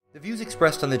The views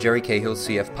expressed on the Jerry Cahill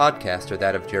CF podcast are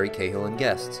that of Jerry Cahill and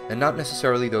guests, and not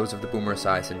necessarily those of the Boomer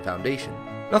Esiason Foundation.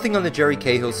 Nothing on the Jerry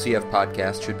Cahill CF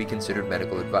podcast should be considered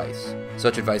medical advice.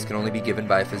 Such advice can only be given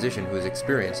by a physician who is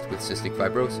experienced with cystic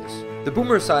fibrosis. The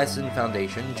Boomer Esiason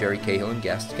Foundation, Jerry Cahill and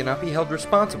guests cannot be held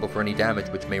responsible for any damage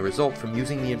which may result from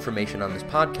using the information on this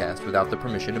podcast without the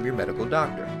permission of your medical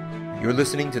doctor. You're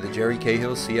listening to the Jerry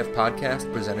Cahill CF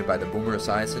podcast presented by the Boomer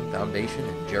Esiason Foundation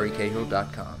and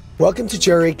jerrycahill.com. Welcome to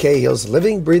Jerry Cahill's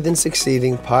Living, Breathing,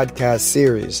 Succeeding podcast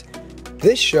series.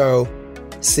 This show,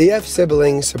 CF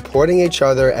siblings supporting each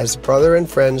other as brother and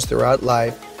friends throughout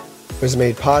life, was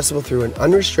made possible through an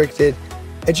unrestricted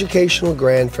educational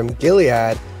grant from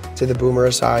Gilead to the Boomer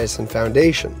Esiason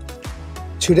Foundation.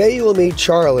 Today you will meet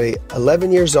Charlie,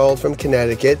 11 years old from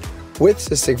Connecticut, with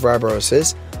cystic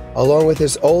fibrosis, along with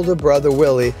his older brother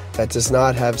Willie that does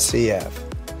not have CF.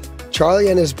 Charlie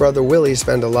and his brother Willie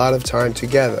spend a lot of time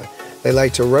together. They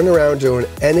like to run around doing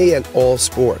any and all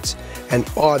sports and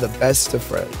are the best of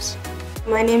friends.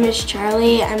 My name is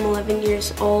Charlie. I'm 11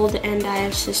 years old and I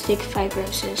have cystic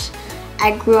fibrosis.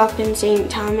 I grew up in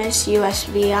St. Thomas,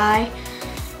 USVI,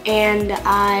 and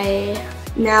I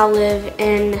now live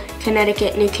in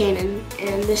Connecticut, New Canaan,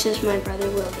 and this is my brother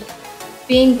Willie.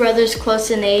 Being brothers close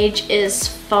in age is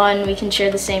fun. We can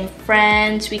share the same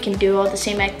friends, we can do all the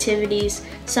same activities.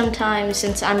 Sometimes,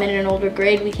 since I'm in an older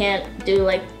grade, we can't do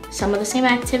some of the same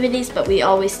activities, but we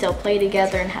always still play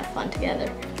together and have fun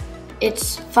together.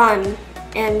 It's fun,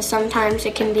 and sometimes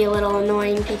it can be a little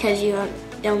annoying because you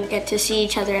don't get to see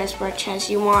each other as much as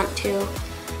you want to.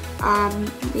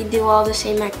 We do all the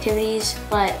same activities,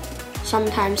 but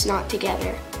sometimes not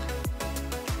together.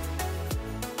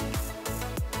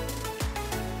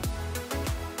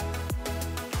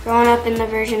 Growing up in the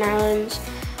Virgin Islands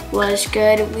was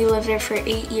good. We lived there for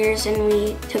 8 years and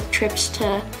we took trips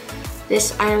to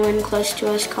this island close to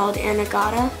us called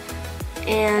Anegada,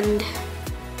 and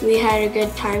we had a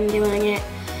good time doing it.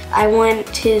 I went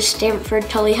to Stamford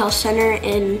Tully Health Center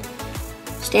in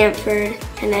Stamford,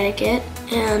 Connecticut,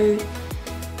 and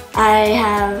I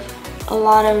have a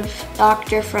lot of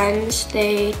doctor friends.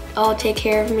 They all take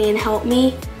care of me and help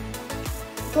me.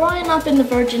 Growing up in the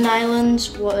Virgin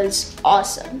Islands was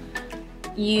awesome.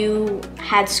 You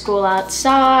had school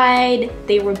outside,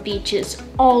 there were beaches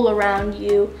all around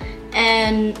you,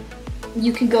 and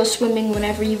you could go swimming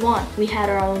whenever you want. We had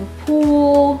our own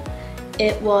pool.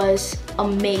 It was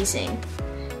amazing.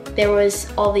 There was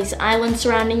all these islands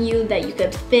surrounding you that you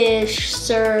could fish,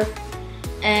 surf,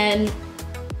 and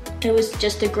it was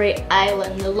just a great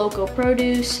island. The local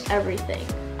produce, everything.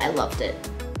 I loved it.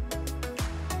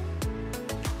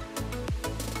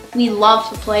 We love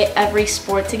to play every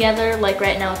sport together. Like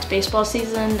right now it's baseball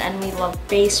season and we love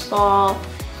baseball.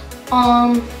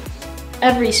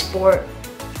 Every sport.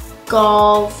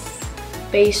 Golf,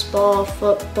 baseball,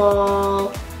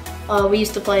 football. We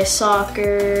used to play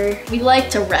soccer. We like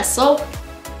to wrestle.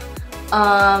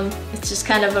 It's just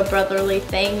kind of a brotherly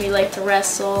thing. We like to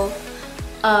wrestle.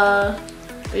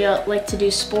 We like to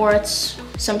do sports.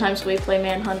 Sometimes we play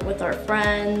manhunt with our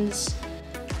friends.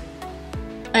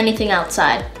 Anything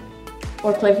outside.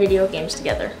 Or play video games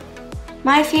together.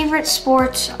 My favorite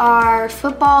sports are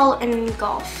football and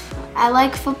golf. I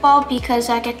like football because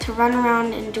I get to run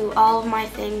around and do all of my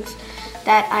things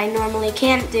that I normally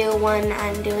can't do when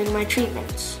I'm doing my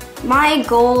treatments. My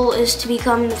goal is to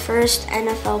become the first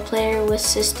NFL player with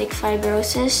cystic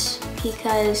fibrosis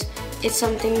because it's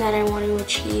something that I want to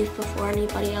achieve before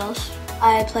anybody else.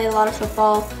 I play a lot of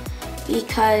football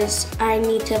because I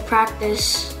need to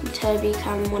practice to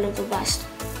become one of the best.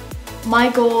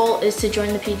 My goal is to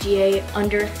join the PGA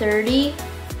under 30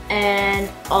 and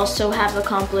also have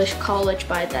accomplished college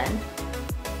by then.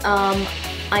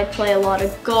 I play a lot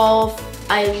of golf.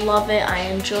 I love it, I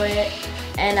enjoy it,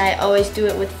 and I always do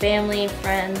it with family,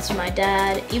 friends, my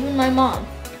dad, even my mom.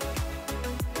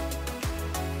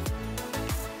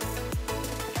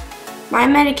 My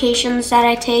medications that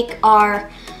I take are,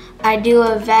 I do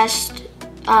a vest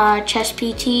chest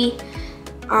PT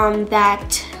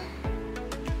that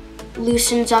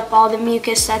loosens up all the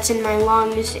mucus that's in my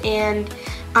lungs, and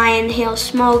I inhale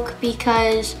smoke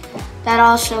because that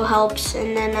also helps,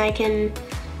 and then I can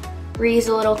breathe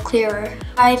a little clearer.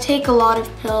 I take a lot of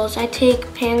pills. I take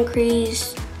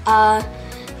Pancrease,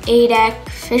 ADEC,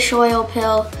 fish oil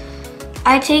pill.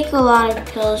 I take a lot of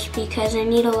pills because I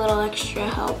need a little extra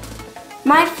help.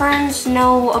 My friends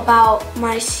know about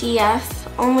my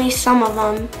CF, only some of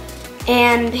them,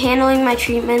 and handling my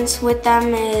treatments with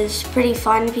them is pretty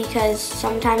fun because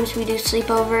sometimes we do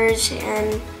sleepovers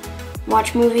and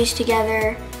watch movies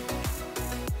together.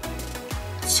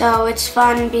 So it's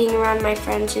fun being around my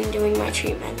friends and doing my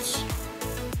treatments.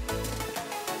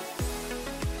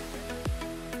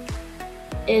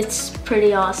 It's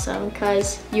pretty awesome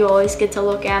because you always get to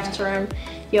look after him.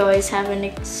 You always have an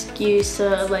excuse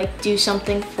to like do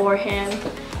something for him.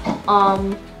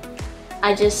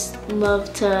 I just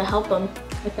love to help him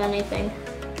with anything.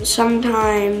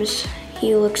 Sometimes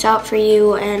he looks out for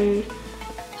you and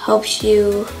helps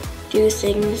you do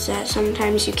things that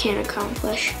sometimes you can't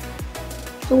accomplish.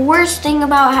 The worst thing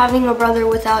about having a brother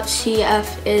without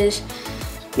CF is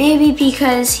maybe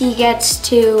because he gets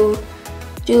to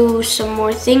do some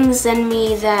more things than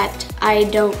me that I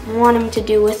don't want him to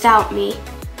do without me,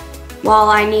 while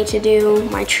I need to do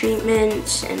my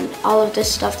treatments and all of the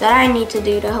stuff that I need to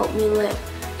do to help me live,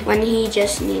 when he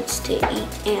just needs to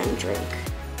eat and drink.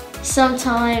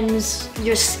 Sometimes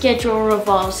your schedule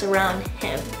revolves around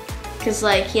him because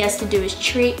like he has to do his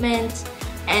treatment,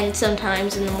 and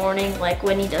sometimes in the morning, like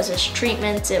when he does his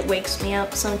treatments, it wakes me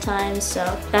up sometimes,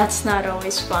 so that's not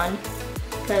always fun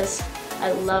because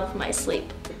I love my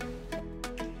sleep.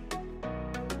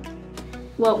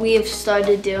 What we have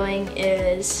started doing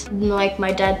is, like,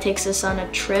 my dad takes us on a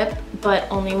trip,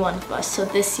 but only one of us. So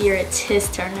this year it's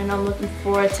his turn, and I'm looking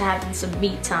forward to having some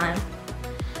me time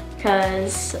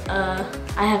because I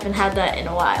haven't had that in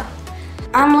a while.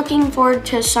 I'm looking forward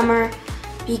to summer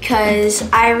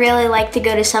because I really like to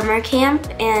go to summer camp,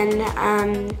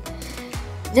 and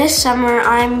this summer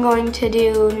I'm going to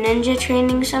do ninja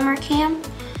training summer camp,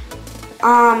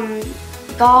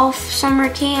 golf summer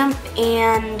camp,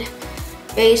 and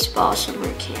baseball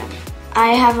summer camp. I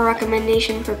have a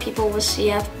recommendation for people with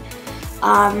CF,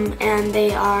 and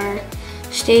they are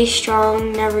stay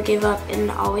strong, never give up, and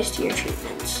always do your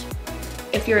treatments.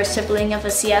 If you're a sibling of a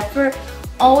CFer,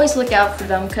 always look out for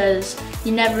them because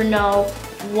you never know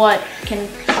what can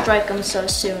strike them so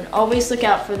soon. Always look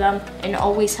out for them and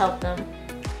always help them.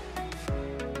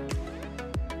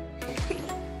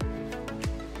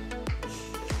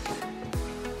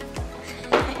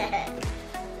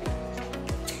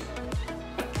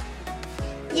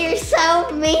 You're so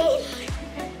mean.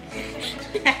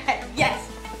 Yes.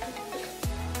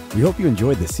 We hope you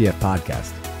enjoyed the CF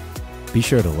podcast. Be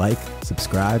sure to like,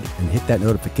 subscribe, and hit that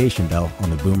notification bell on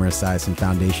the Boomer Esiason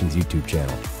Foundation's YouTube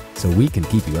channel so we can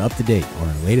keep you up to date on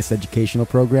our latest educational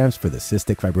programs for the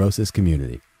cystic fibrosis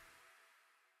community.